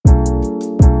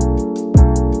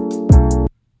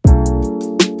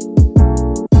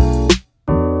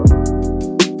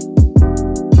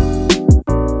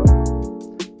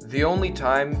only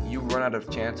time you run out of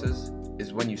chances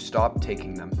is when you stop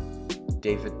taking them.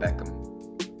 David Beckham.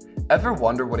 Ever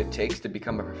wonder what it takes to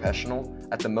become a professional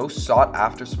at the most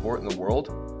sought-after sport in the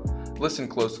world? Listen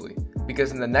closely,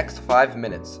 because in the next 5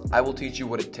 minutes, I will teach you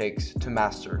what it takes to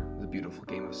master the beautiful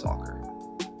game of soccer.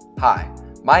 Hi,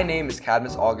 my name is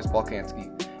Cadmus August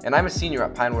Balkansky, and I'm a senior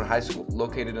at Pinewood High School,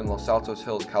 located in Los Altos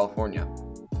Hills, California,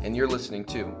 and you're listening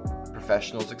to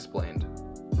Professionals Explained.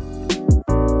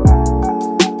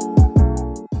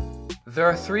 There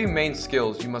are 3 main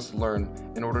skills you must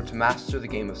learn in order to master the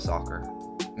game of soccer: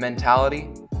 mentality,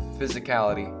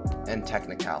 physicality, and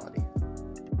technicality.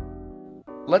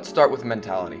 Let's start with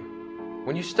mentality.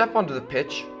 When you step onto the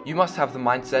pitch, you must have the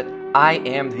mindset, I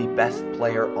am the best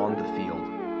player on the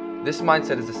field. This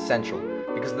mindset is essential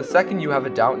because the second you have a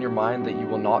doubt in your mind that you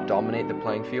will not dominate the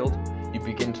playing field, you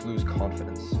begin to lose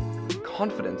confidence.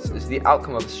 Confidence is the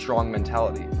outcome of a strong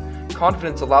mentality.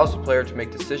 Confidence allows the player to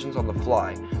make decisions on the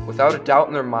fly without a doubt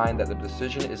in their mind that the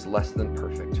decision is less than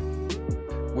perfect.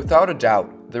 Without a doubt,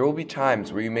 there will be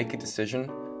times where you make a decision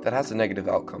that has a negative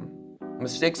outcome.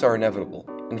 Mistakes are inevitable,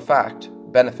 in fact,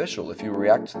 beneficial if you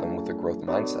react to them with a growth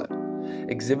mindset.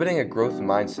 Exhibiting a growth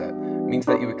mindset means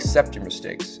that you accept your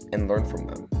mistakes and learn from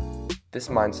them. This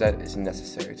mindset is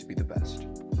necessary to be the best.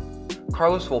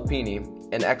 Carlos Volpini,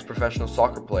 an ex-professional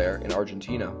soccer player in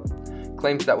Argentina,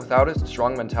 claims that without a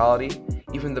strong mentality,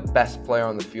 even the best player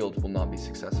on the field will not be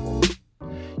successful.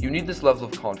 You need this level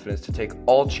of confidence to take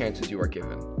all chances you are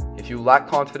given. If you lack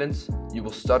confidence, you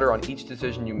will stutter on each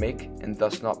decision you make and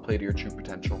thus not play to your true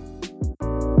potential.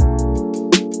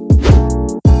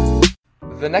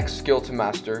 The next skill to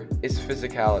master is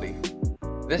physicality.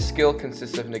 This skill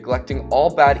consists of neglecting all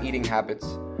bad eating habits,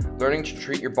 learning to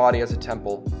treat your body as a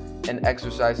temple, and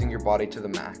exercising your body to the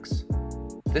max.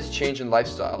 This change in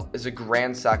lifestyle is a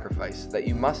grand sacrifice that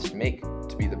you must make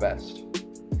to be the best.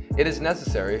 It is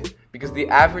necessary because the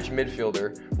average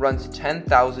midfielder runs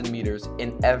 10,000 meters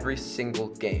in every single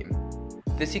game.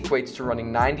 This equates to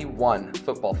running 91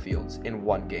 football fields in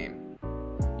one game.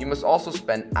 You must also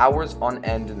spend hours on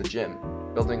end in the gym,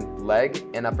 building leg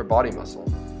and upper body muscle.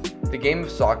 The game of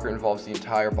soccer involves the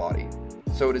entire body,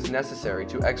 so it is necessary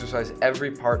to exercise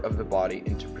every part of the body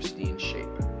into pristine shape.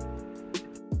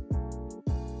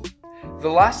 The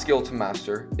last skill to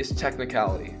master is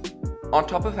technicality. On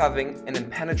top of having an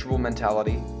impenetrable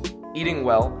mentality, eating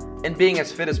well, and being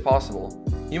as fit as possible,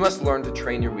 you must learn to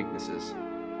train your weaknesses.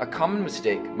 A common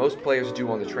mistake most players do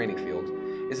on the training field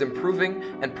is improving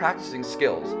and practicing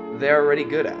skills they are already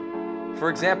good at.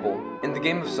 For example, in the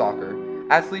game of soccer,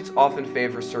 athletes often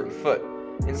favor a certain foot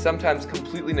and sometimes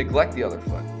completely neglect the other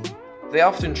foot. They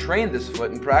often train this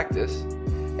foot in practice,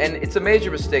 and it's a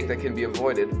major mistake that can be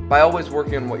avoided by always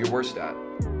working on what you're worst at.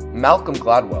 Malcolm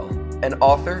Gladwell, an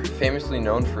author famously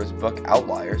known for his book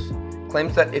Outliers,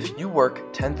 claims that if you work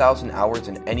 10,000 hours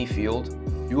in any field,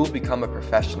 you will become a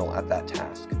professional at that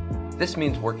task. This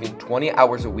means working 20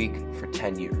 hours a week for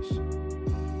 10 years.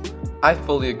 I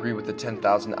fully agree with the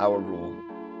 10,000 hour rule.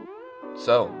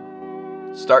 So,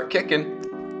 start kicking!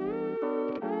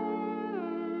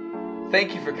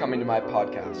 Thank you for coming to my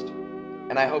podcast,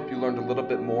 and I hope you learned a little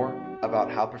bit more about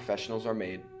how professionals are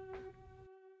made.